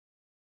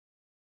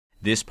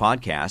This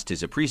podcast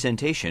is a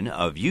presentation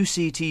of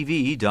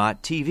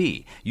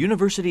UCTV.tv,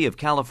 University of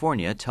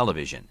California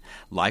Television.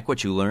 Like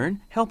what you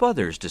learn? Help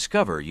others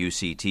discover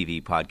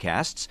UCTV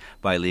podcasts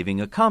by leaving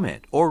a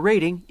comment or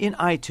rating in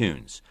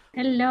iTunes.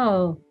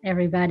 Hello,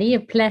 everybody. A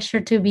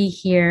pleasure to be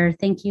here.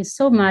 Thank you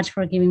so much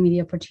for giving me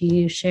the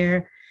opportunity to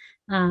share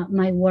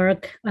my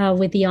work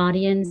with the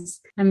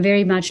audience. I'm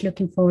very much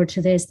looking forward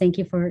to this. Thank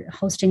you for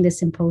hosting this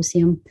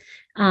symposium.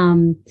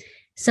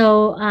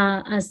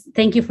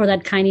 Thank you for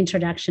that kind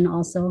introduction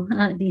also,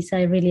 Lisa.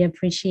 I really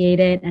appreciate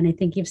it. And I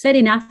think you've said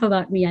enough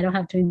about me. I don't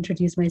have to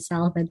introduce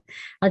myself. And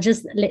I'll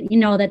just let you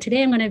know that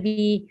today I'm going to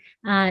be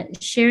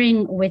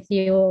sharing with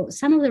you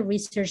some of the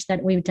research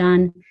that we've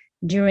done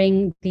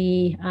during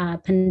the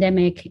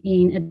pandemic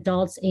in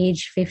adults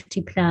age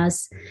 50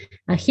 plus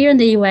here in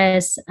the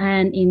US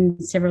and in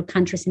several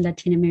countries in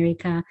Latin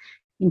America,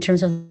 in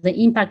terms of the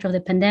impact of the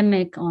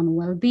pandemic on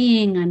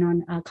well-being and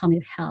on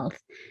cognitive health.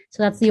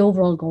 So that's the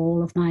overall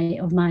goal of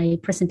my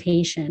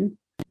presentation.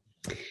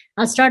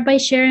 I'll start by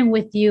sharing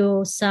with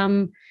you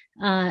some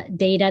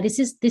data.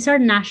 These are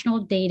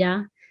national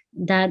data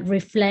that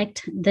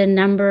reflect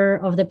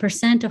the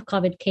percent of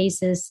COVID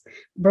cases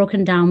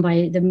broken down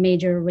by the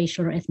major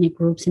racial or ethnic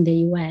groups in the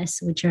US,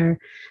 which are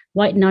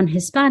white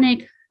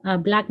non-Hispanic,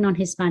 Black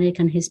non-Hispanic,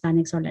 and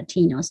Hispanics or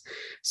Latinos.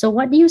 So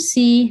what you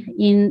see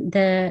in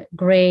the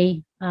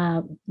gray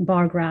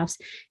bar graphs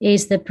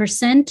is the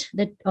percent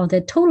of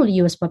the total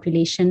US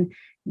population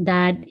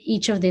that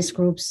each of these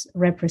groups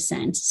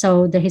represents.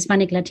 So the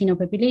Hispanic Latino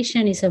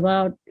population is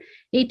about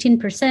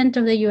 18%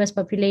 of the US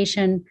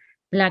population,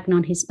 Black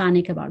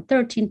non-Hispanic about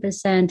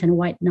 13%, and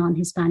white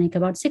non-Hispanic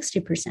about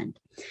 60%.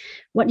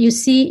 What you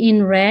see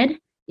in red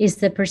is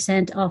the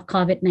percent of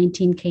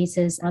COVID-19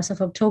 cases as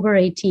of October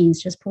 18th,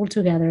 just pulled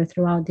together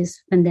throughout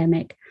this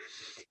pandemic.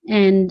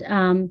 And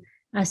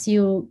as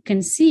you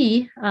can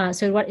see,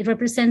 so what it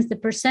represents the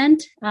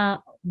percent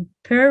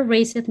per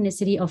race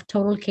ethnicity of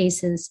total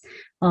cases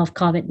of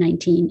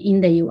COVID-19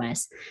 in the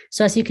US.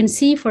 So as you can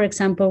see, for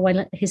example,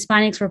 while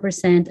Hispanics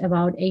represent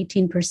about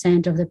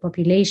 18% of the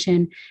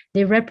population,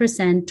 they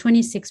represent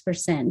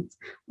 26%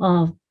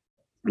 of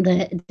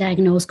the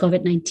diagnosed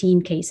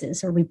COVID-19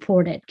 cases or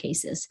reported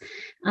cases,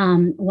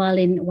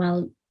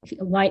 while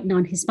white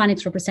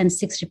non-Hispanics represent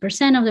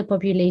 60% of the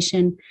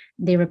population,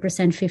 they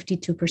represent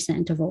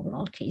 52% of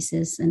overall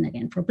cases. And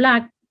again, for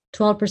Black,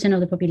 12% of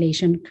the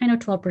population, kind of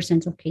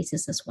 12% of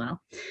cases as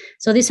well.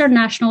 So these are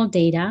national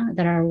data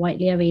that are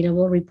widely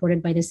available,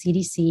 reported by the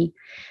CDC.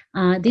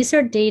 These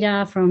are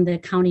data from the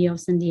county of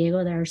San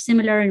Diego that are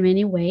similar in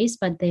many ways,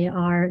 but they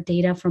are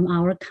data from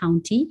our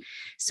county.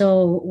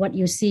 So what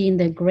you see in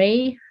the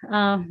gray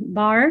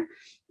bar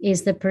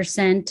is the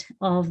percent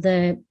of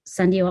the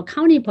San Diego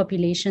County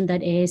population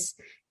that is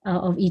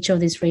of each of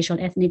these racial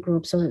ethnic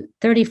groups. So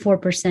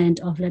 34%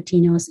 of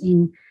Latinos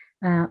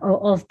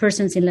of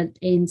persons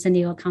in San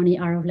Diego County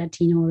are of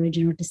Latino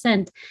origin or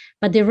descent,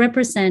 but they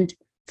represent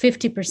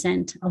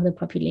 50% of the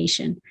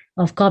population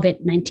of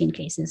COVID-19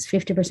 cases,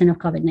 50% of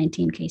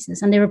COVID-19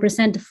 cases, and they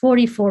represent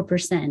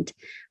 44%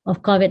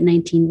 of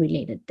COVID-19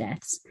 related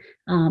deaths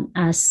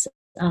as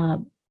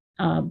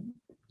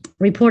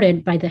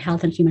reported by the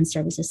Health and Human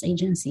Services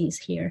agencies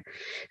here.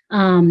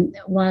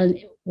 While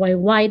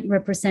white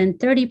represent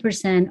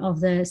 30%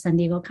 of the San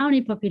Diego County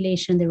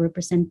population, they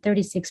represent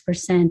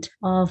 36%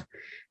 of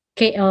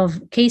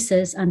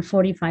cases and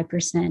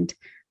 45%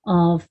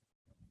 of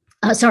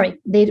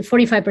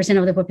 45%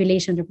 of the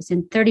population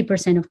represent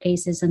 30% of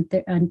cases and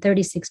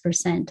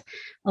 36%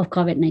 of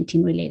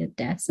COVID-19 related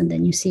deaths. And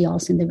then you see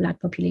also in the Black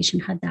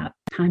population how that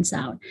pans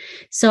out.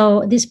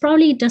 So this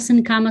probably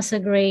doesn't come as a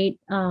great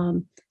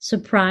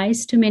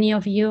surprise to many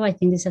of you. I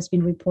think this has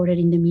been reported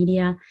in the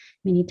media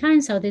many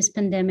times, how this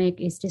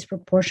pandemic is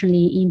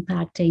disproportionately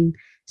impacting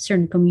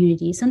certain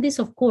communities. And this,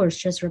 of course,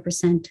 just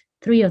represent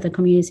 3 of the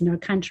communities in our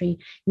country,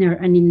 in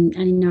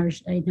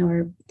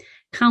our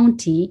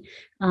county.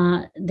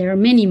 There are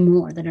many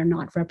more that are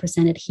not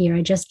represented here.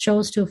 I just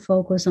chose to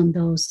focus on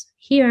those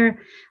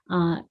here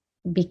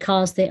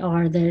because they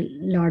are the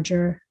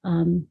larger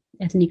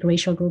ethnic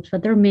racial groups,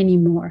 but there are many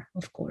more,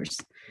 of course.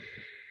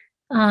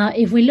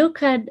 If we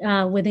look at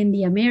within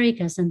the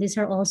Americas, and these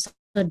are also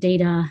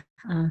data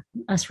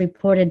as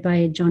reported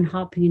by Johns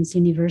Hopkins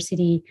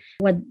University,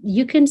 what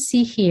you can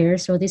see here,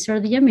 so these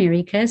are the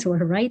Americas,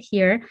 we're right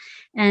here,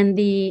 and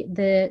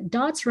the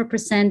dots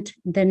represent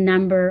the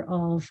number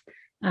of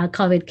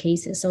COVID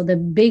cases. So the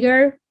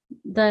bigger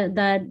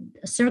that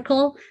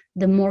circle,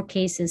 the more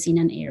cases in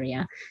an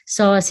area.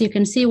 So as you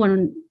can see,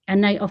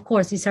 of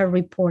course, these are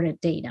reported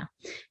data.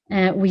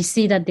 We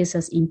see that this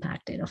has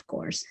impacted, of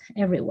course,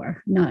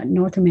 everywhere,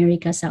 North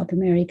America, South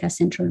America,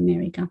 Central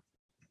America.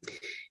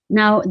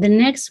 Now, the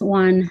next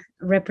one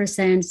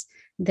represents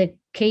the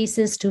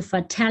cases to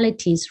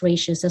fatalities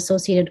ratios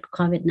associated with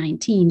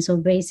COVID-19. So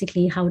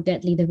basically how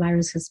deadly the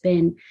virus has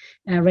been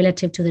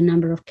relative to the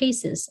number of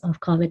cases of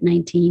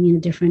COVID-19 in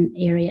different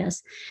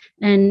areas.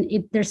 And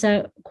there's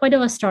quite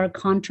of a stark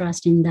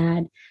contrast in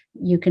that.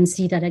 You can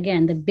see that,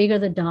 again, the bigger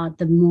the dot,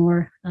 the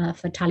more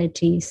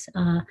fatalities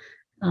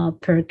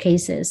per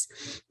cases.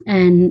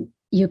 And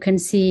you can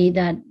see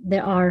that they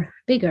are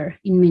bigger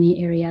in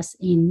many areas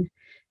in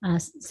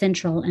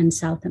Central and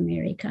South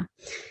America.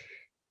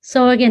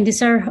 So again,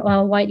 these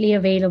are widely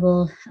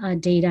available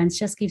data, and it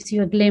just gives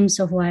you a glimpse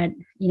of what,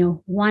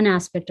 one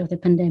aspect of the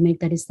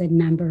pandemic, that is the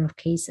number of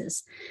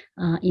cases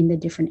in the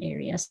different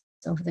areas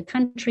of the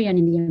country and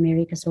in the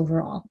Americas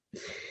overall.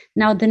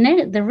 Now,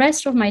 the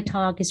rest of my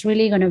talk is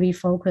really going to be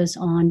focused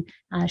on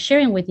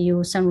sharing with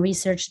you some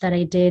research that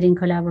I did in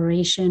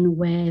collaboration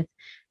with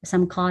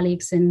some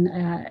colleagues, and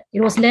it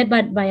was led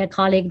by a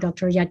colleague,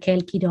 Dr.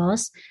 Yaquel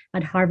Quiroz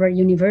at Harvard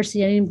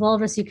University. It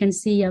involved, as you can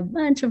see, a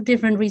bunch of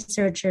different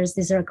researchers.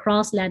 These are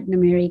across Latin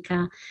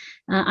America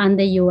and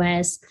the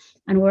US,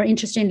 and we're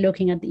interested in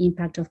looking at the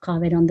impact of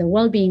COVID on the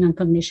well-being and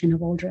cognition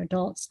of older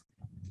adults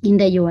in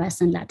the US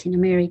and Latin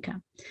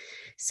America.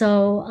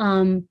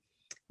 So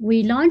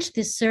we launched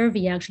this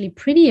survey actually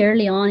pretty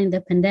early on in the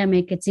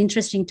pandemic. It's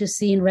interesting to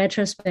see in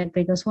retrospect,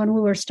 because when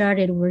we were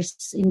started, we were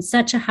in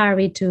such a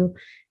hurry to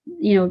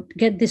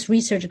get this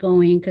research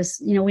going, because,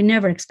 we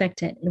never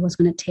expected it was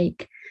going to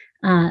take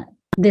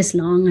this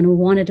long, and we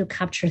wanted to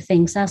capture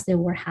things as they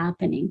were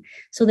happening.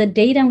 So the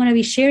data I'm going to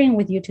be sharing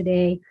with you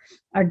today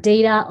are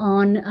data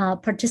on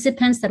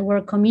participants that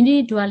were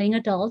community dwelling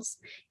adults,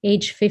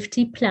 age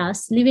 50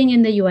 plus, living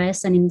in the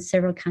US and in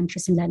several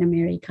countries in Latin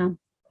America.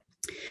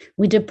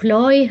 We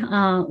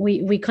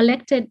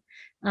collected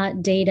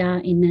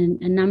data in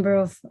a number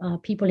of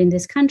people in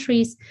these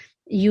countries,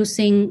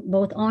 using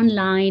both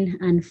online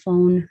and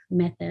phone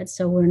methods.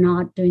 So we're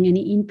not doing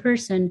any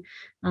in-person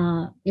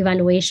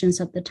evaluations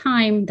at the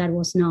time. That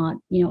was not,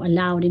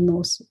 allowed in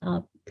most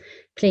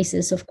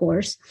places, of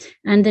course.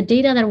 And the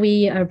data that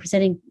we are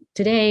presenting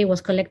today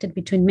was collected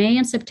between May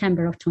and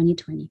September of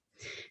 2020.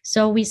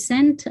 So we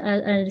sent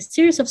a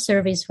series of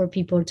surveys for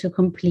people to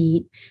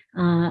complete.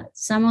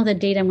 Some of the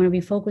data I'm going to be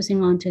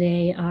focusing on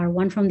today are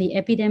one from the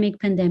Epidemic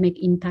Pandemic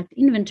Impact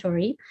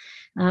Inventory,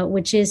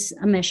 which is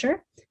a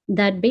measure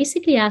that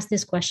basically asks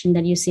this question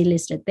that you see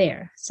listed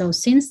there. So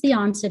since the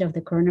onset of the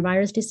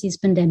coronavirus disease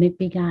pandemic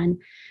began,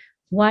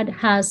 what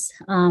has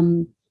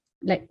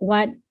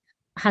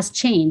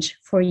changed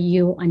for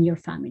you and your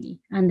family?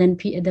 And then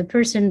the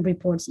person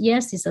reports,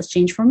 yes, this has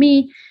changed for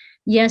me.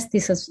 Yes,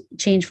 this has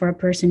changed for a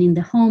person in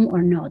the home,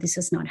 or no, this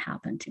has not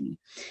happened to me.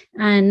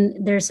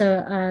 And there's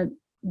a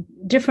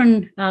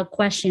different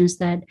questions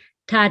that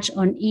touch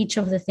on each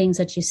of the things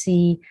that you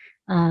see,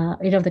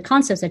 the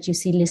concepts that you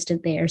see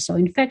listed there. So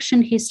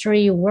infection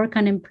history, work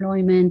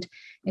unemployment,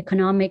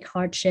 economic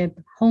hardship,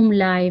 home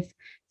life,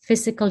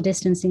 physical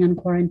distancing and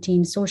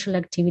quarantine, social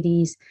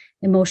activities,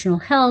 emotional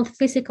health,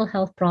 physical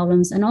health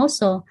problems, and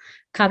also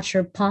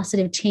capture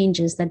positive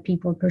changes that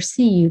people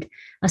perceived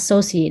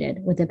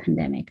associated with the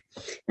pandemic.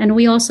 And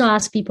we also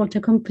ask people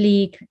to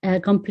complete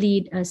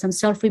some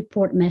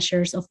self-report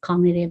measures of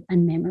cognitive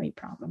and memory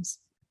problems.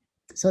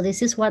 So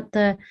this is what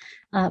the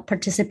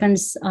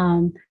participants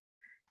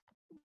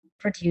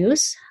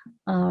produce,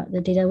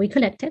 the data we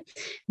collected.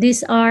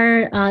 These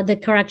are the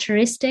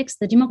characteristics,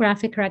 the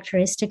demographic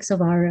characteristics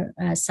of our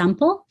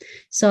sample.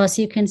 So as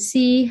you can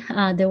see,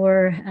 there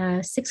were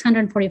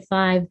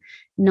 645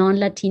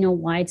 non-Latino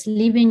whites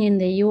living in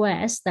the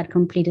US that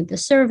completed the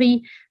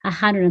survey,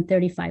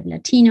 135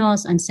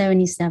 Latinos, and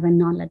 77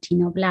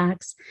 non-Latino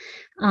Blacks.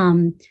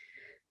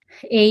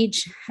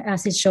 Age,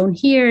 as is shown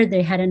here,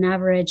 they had an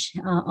average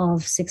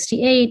of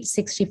 68,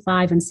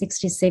 65, and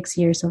 66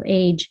 years of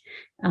age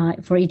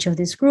for each of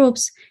these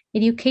groups.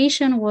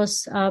 Education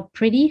was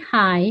pretty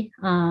high.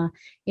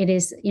 It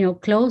is,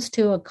 close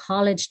to a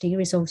college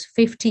degree, so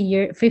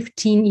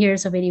 15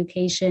 years of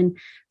education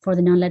for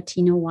the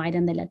non-Latino white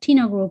and the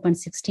Latino group, and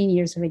 16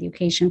 years of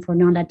education for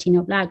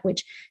non-Latino Black,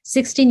 which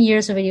 16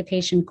 years of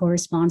education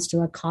corresponds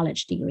to a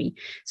college degree.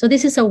 So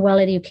this is a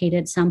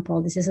well-educated sample.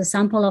 This is a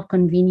sample of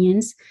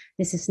convenience.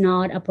 This is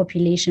not a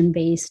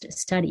population-based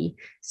study.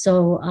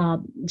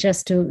 So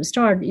just to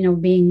start,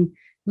 being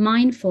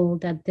mindful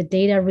that the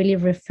data really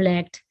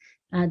reflect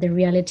the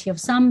reality of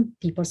some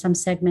people, some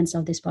segments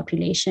of this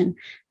population.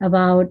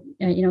 About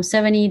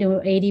 70 to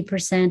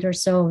 80% or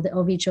so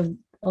of each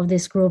of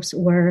these groups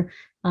were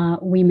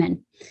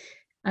women,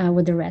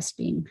 with the rest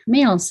being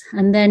males.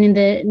 And then in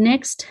the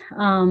next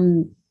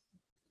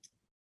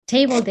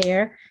table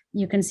there,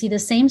 you can see the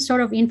same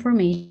sort of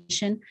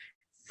information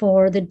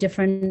for the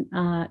different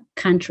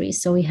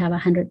countries. So we have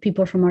 100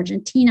 people from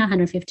Argentina,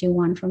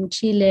 151 from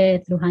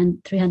Chile,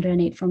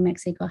 308 from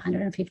Mexico,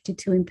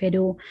 152 in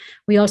Peru.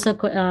 We also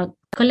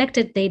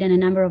collected data in a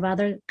number of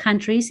other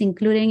countries,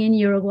 including in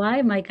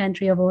Uruguay, my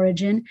country of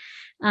origin,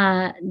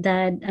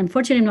 that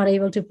unfortunately I'm not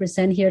able to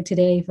present here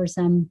today for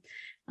some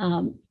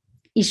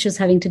issues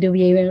having to do,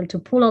 be able to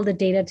pull all the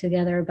data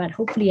together, but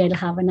hopefully I'll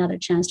have another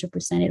chance to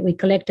present it. We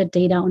collected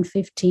data on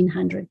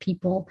 1,500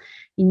 people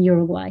in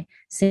Uruguay,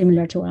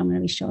 similar to what I'm going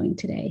to be showing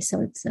today.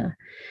 So it's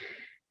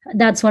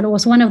that's what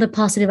was one of the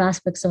positive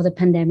aspects of the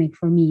pandemic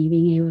for me,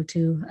 being able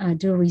to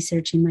do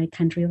research in my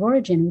country of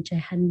origin, which I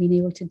hadn't been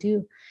able to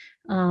do.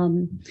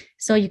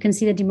 So you can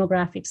see the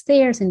demographics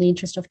there. So in the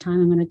interest of time,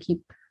 I'm going to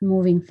keep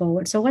moving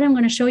forward. So what I'm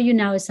going to show you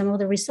now is some of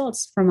the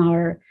results from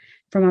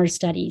our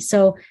study.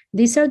 So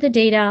these are the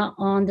data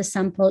on the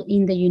sample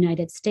in the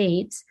United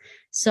States.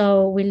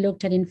 So we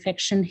looked at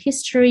infection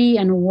history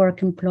and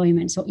work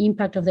employment, so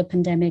impact of the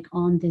pandemic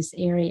on these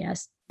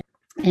areas.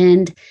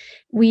 And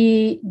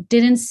we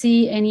didn't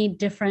see any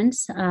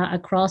difference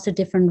across the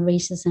different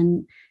races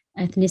and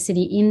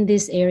ethnicity in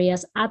these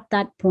areas at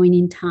that point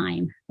in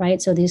time,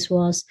 right? So this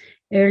was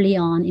early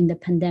on in the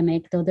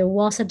pandemic, though there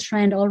was a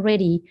trend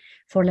already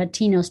for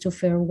Latinos to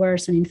fare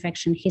worse on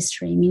infection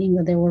history, meaning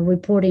that they were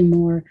reporting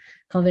more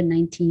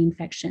COVID-19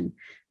 infection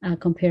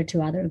compared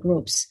to other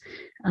groups.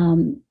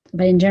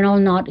 But in general,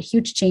 not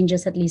huge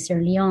changes, at least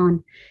early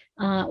on.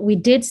 We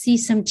did see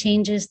some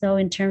changes, though,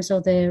 in terms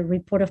of the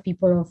report of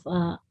people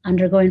of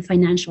undergoing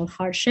financial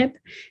hardship.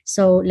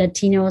 So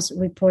Latinos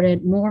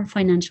reported more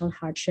financial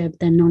hardship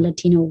than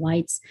non-Latino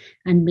whites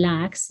and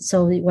Blacks.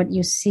 So what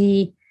you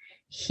see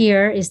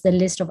here is the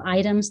list of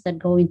items that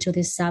go into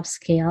this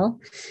subscale.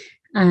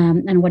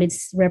 And what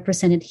it's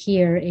represented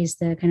here is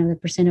the kind of the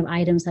percent of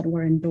items that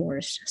were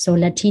endorsed. So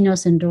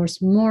Latinos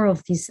endorsed more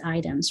of these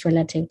items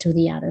relative to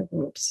the other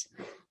groups.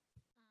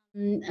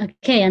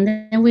 Okay, and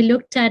then we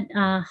looked at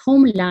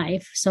home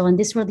life. So, and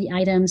these were the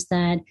items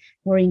that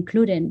were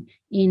included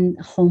in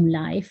home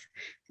life.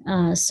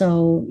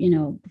 So,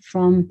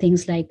 from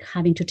things like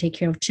having to take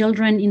care of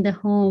children in the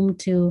home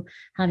to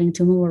having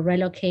to move or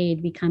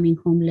relocate, becoming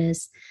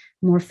homeless,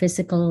 more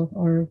physical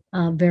or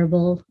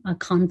verbal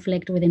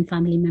conflict within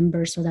family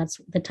members. So that's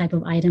the type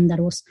of item that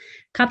was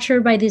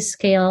captured by this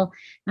scale.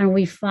 And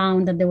we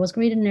found that there was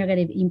greater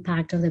negative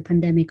impact of the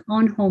pandemic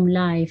on home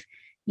life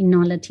in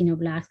non-Latino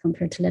Blacks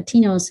compared to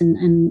Latinos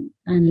and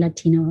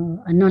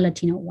Latino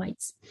non-Latino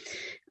whites.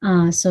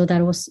 So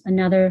that was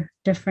another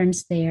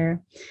difference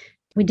there.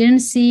 We didn't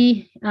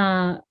see,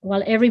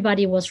 while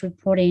everybody was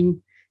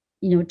reporting,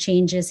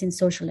 changes in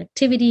social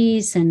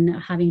activities and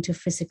having to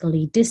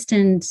physically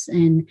distance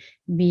and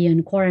be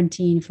in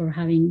quarantine for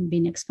having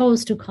been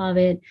exposed to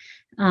COVID,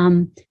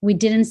 we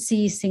didn't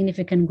see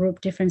significant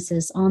group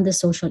differences on the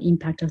social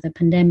impact of the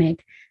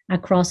pandemic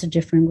across the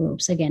different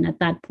groups, again, at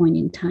that point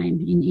in time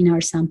in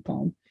our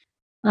sample.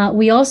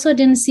 We also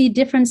didn't see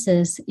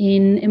differences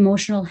in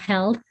emotional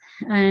health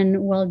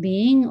and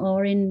well-being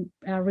or in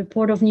a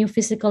report of new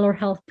physical or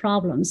health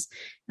problems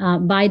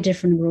by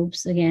different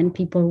groups. Again,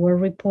 people were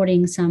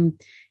reporting some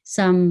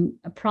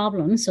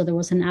problems. So there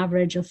was an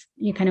average of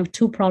kind of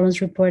 2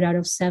 problems reported out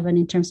of 7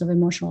 in terms of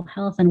emotional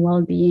health and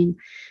well-being,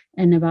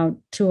 and about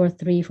 2 or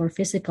 3 for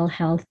physical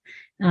health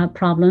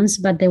problems,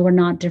 but they were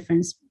not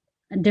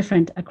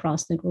different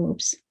across the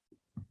groups.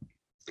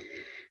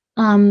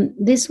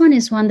 This one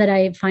is one that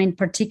I find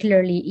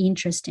particularly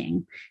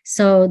interesting.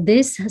 So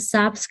this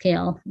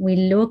subscale, we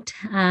looked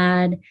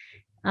at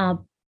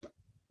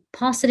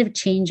positive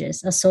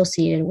changes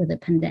associated with the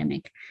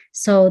pandemic.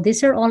 So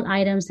these are all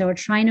items that were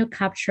trying to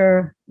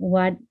capture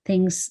what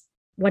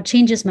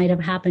changes might have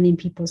happened in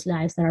people's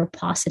lives that are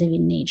positive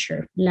in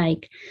nature,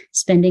 like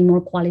spending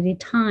more quality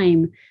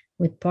time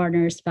with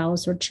partner,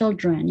 spouse, or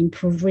children,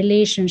 improved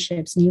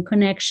relationships, new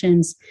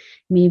connections,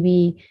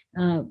 maybe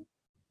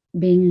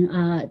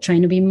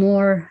trying to be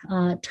more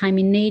time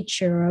in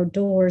nature,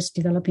 outdoors,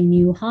 developing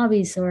new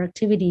hobbies or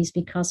activities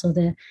because of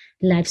the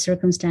life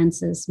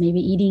circumstances, maybe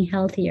eating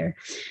healthier.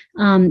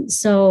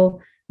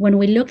 So when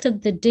we looked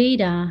at the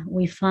data,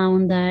 we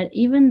found that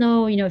even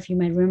though, if you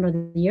might remember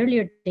the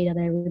earlier data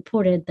that I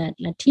reported that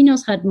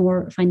Latinos had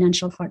more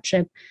financial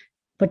hardship,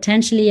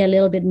 potentially a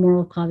little bit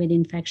more COVID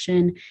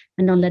infection,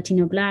 and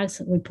non-Latino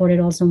Blacks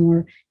reported also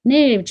more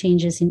negative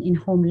changes in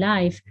home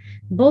life.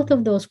 Both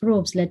of those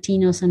groups,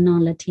 Latinos and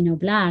non-Latino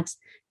Blacks,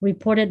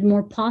 reported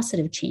more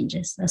positive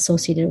changes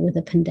associated with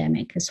the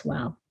pandemic as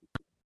well.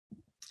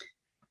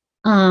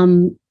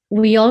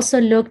 We also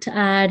looked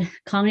at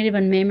cognitive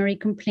and memory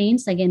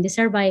complaints. Again, these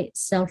are by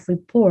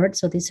self-report,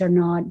 so these are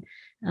not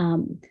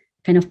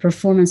kind of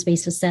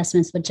performance-based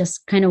assessments, but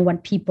just kind of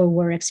what people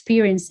were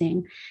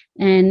experiencing.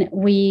 And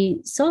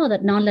we saw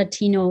that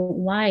non-Latino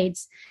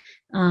whites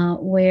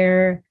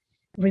were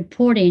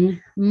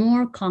reporting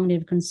more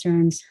cognitive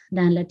concerns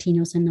than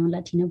Latinos and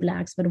non-Latino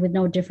Blacks, but with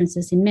no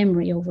differences in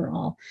memory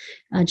overall.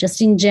 Just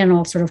in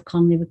general, sort of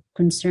cognitive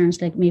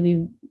concerns, like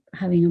maybe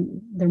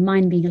having their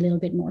mind being a little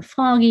bit more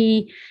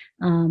foggy,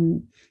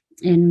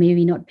 and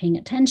maybe not paying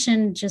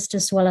attention just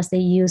as well as they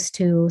used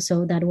to.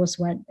 So that was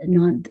what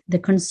the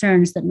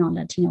concerns that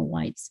non-Latino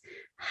whites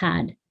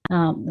had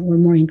were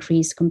more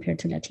increased compared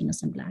to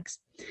Latinos and Blacks.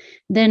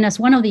 Then,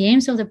 as one of the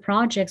aims of the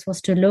projects was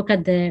to look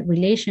at the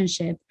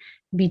relationship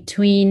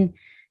between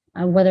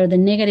whether the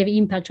negative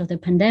impact of the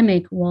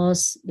pandemic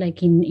was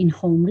like in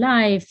home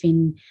life,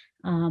 in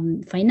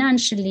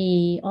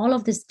financially, all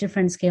of these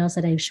different scales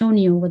that I've shown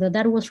you, whether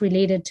that was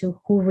related to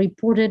who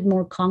reported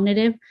more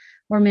cognitive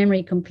or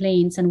memory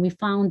complaints. And we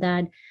found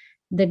that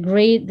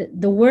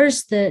the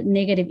worse the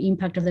negative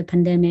impact of the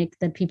pandemic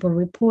that people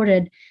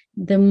reported,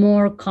 the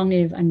more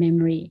cognitive and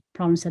memory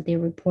problems that they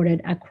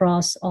reported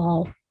across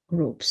all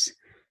groups.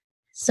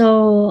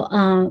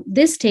 So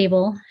this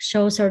table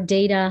shows our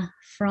data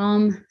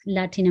from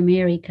Latin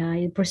America,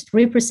 it was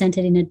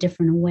represented in a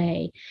different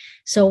way.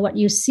 So what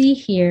you see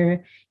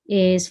here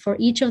is for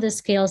each of the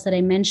scales that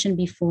I mentioned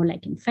before,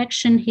 like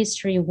infection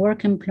history,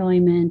 work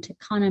employment,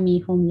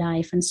 economy, home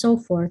life, and so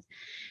forth,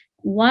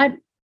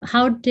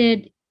 how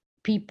did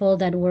people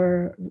that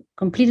were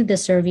completed the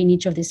survey in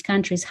each of these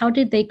countries, how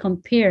did they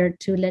compare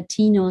to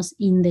Latinos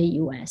in the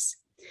US?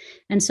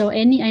 And so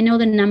I know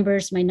the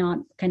numbers might not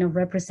kind of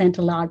represent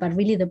a lot, but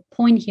really the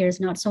point here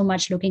is not so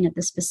much looking at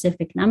the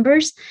specific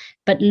numbers,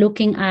 but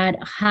looking at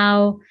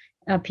how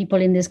people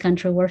in this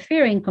country were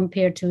faring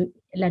compared to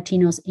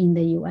Latinos in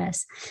the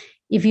US.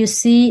 If you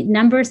see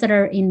numbers that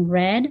are in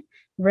red,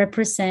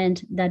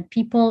 represent that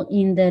people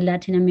in the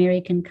Latin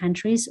American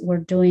countries were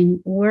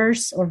doing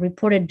worse or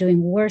reported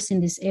doing worse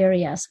in these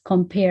areas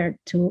compared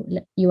to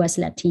US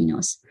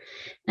Latinos.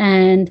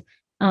 And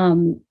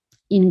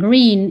in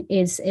green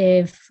is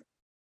if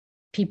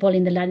people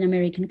in the Latin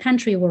American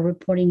country were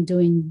reporting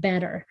doing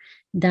better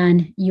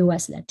than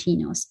US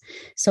Latinos.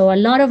 So a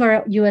lot of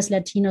our US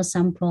Latino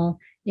sample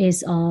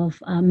is of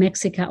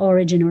Mexican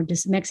origin or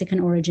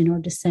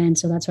descent.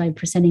 So that's why I'm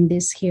presenting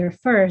this here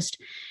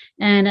first.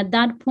 And at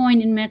that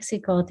point in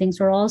Mexico, things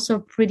were also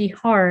pretty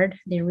hard.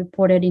 They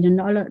reported in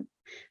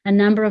a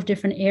number of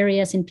different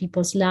areas in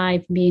people's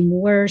life being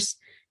worse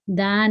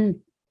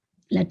than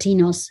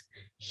Latinos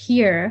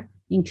here,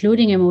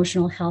 including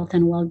emotional health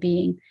and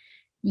well-being.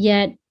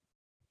 Yet,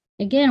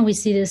 again, we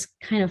see this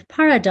kind of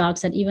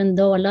paradox that even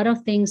though a lot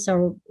of things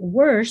are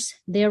worse,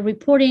 they're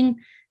reporting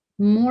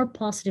more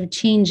positive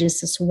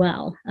changes as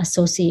well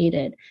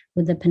associated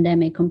with the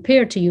pandemic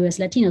compared to US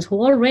Latinos, who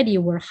already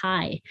were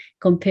high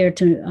compared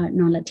to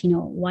non-Latino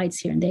whites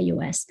here in the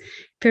US.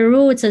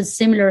 Peru, it's a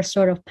similar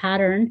sort of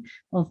pattern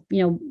of,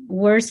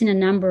 worse in a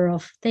number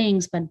of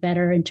things, but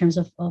better in terms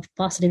of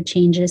positive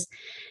changes.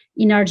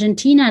 In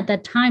Argentina at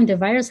that time, the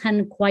virus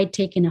hadn't quite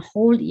taken a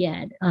hold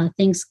yet.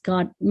 Things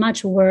got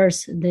much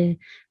worse the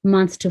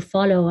months to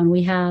follow, and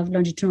we have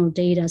longitudinal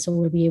data, so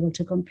we'll be able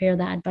to compare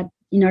that. But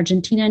in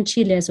Argentina and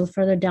Chile, so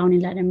further down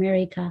in Latin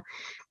America,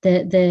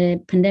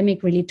 the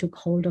pandemic really took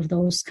hold of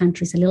those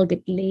countries a little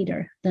bit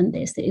later than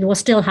this. It was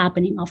still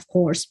happening, of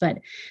course, but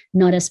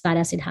not as bad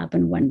as it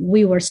happened when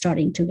we were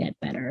starting to get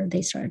better.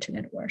 They started to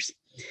get worse.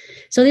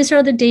 So these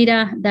are the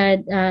data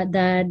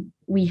that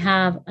we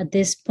have at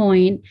this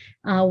point.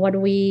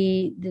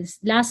 This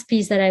last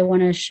piece that I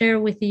want to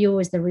share with you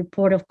is the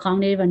report of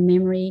cognitive and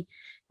memory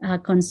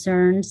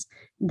concerns,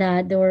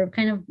 that there were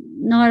kind of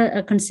not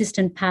a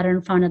consistent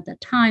pattern found at that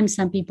time.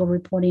 Some people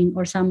reporting,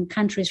 or some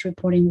countries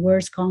reporting,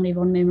 worse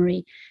cognitive and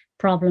memory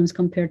problems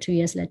compared to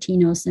US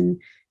Latinos. And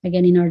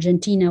again, in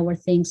Argentina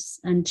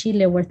and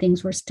Chile, where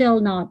things were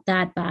still not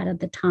that bad at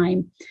the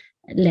time,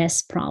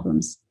 less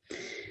problems.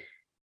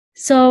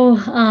 So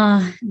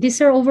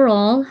these are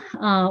overall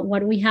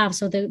what we have.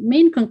 So the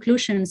main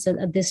conclusions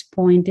at this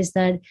point is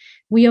that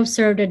we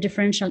observed a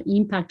differential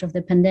impact of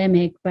the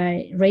pandemic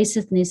by race,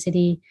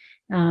 ethnicity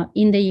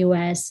in the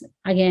US,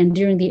 again,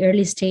 during the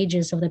early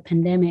stages of the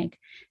pandemic,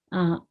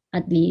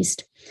 at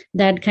least,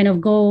 that kind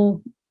of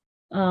go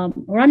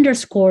or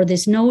underscore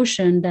this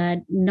notion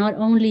that not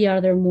only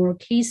are there more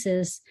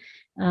cases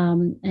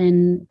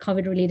and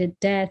COVID-related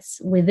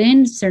deaths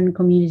within certain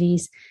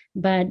communities,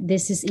 but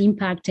this is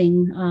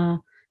impacting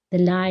the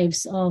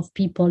lives of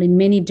people in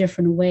many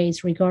different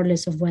ways,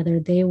 regardless of whether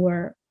they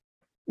were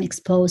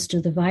exposed to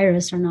the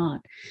virus or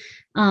not.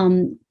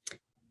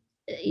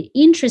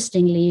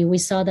 Interestingly, we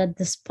saw that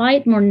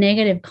despite more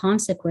negative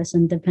consequences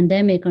of the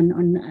pandemic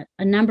on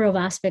a number of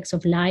aspects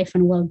of life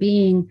and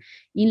well-being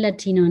in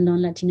Latino and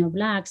non-Latino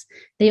Blacks,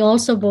 they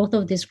also, both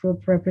of this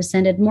group,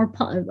 represented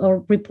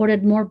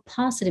reported more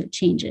positive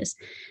changes,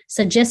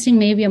 suggesting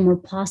maybe a more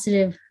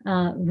positive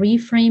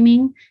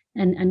reframing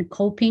and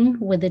coping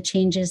with the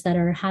changes that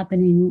are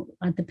happening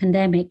at the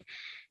pandemic.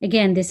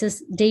 Again, this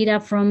is data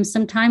from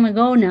some time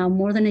ago now,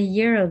 more than a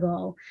year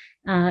ago.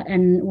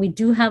 And we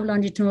do have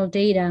longitudinal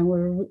data, and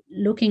we're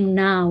looking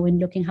now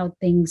and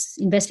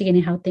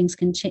investigating how things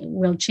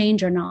will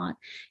change or not.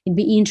 It'd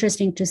be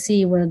interesting to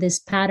see whether this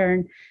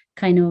pattern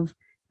kind of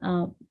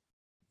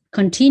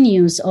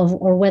continues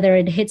or whether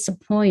it hits a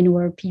point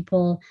where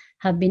people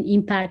have been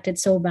impacted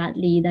so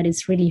badly that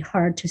it's really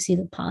hard to see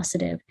the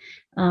positive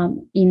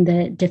in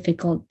the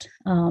difficult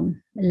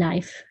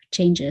life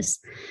changes.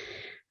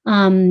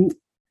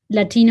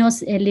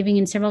 Latinos living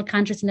in several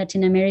countries in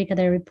Latin America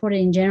that are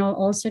reported in general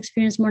also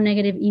experienced more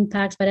negative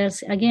impacts, but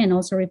again,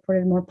 also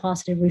reported more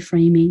positive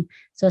reframing.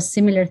 So a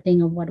similar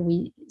thing of what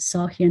we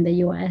saw here in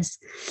the US.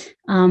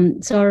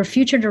 So our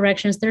future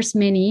directions, there's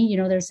many,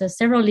 there's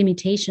several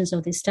limitations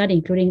of this study,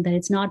 including that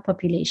it's not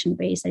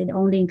population-based, that it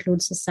only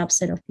includes a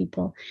subset of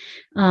people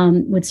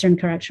with certain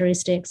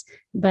characteristics.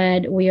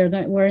 But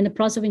we're in the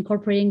process of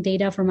incorporating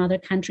data from other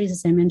countries,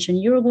 as I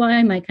mentioned,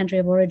 Uruguay, my country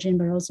of origin,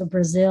 but also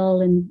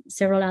Brazil and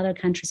several other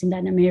countries in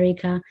Latin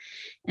America.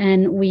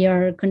 And we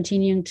are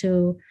continuing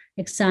to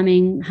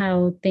examine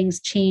how things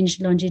change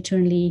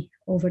longitudinally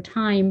over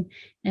time,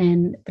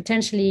 and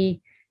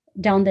potentially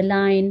down the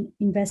line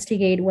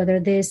investigate whether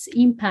this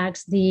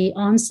impacts the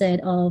onset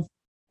of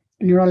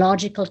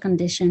neurological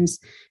conditions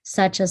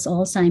such as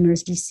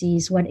Alzheimer's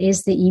disease. What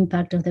is the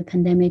impact of the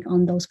pandemic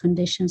on those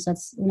conditions?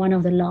 That's one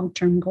of the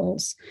long-term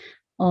goals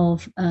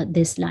of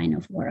this line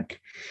of work.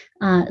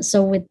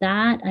 So with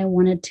that, I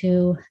wanted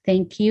to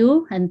thank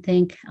you and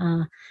thank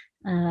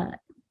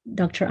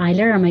Dr.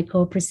 Eyler and my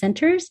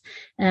co-presenters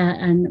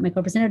and my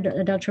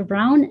co-presenter, Dr.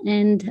 Brown,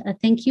 and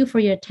thank you for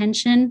your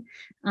attention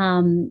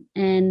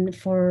and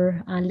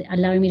for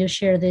allowing me to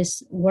share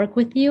this work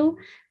with you.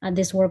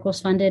 This work was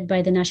funded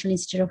by the National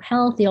Institute of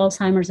Health, the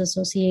Alzheimer's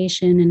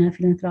Association, and a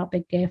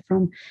philanthropic gift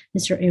from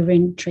Mr.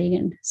 Irving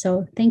Tragan.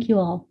 So thank you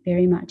all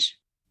very much.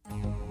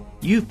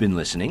 You've been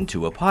listening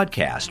to a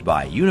podcast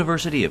by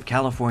University of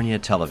California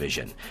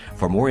Television.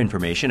 For more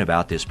information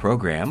about this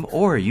program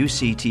or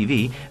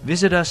UCTV,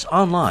 visit us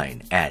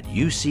online at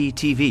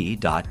uctv.tv.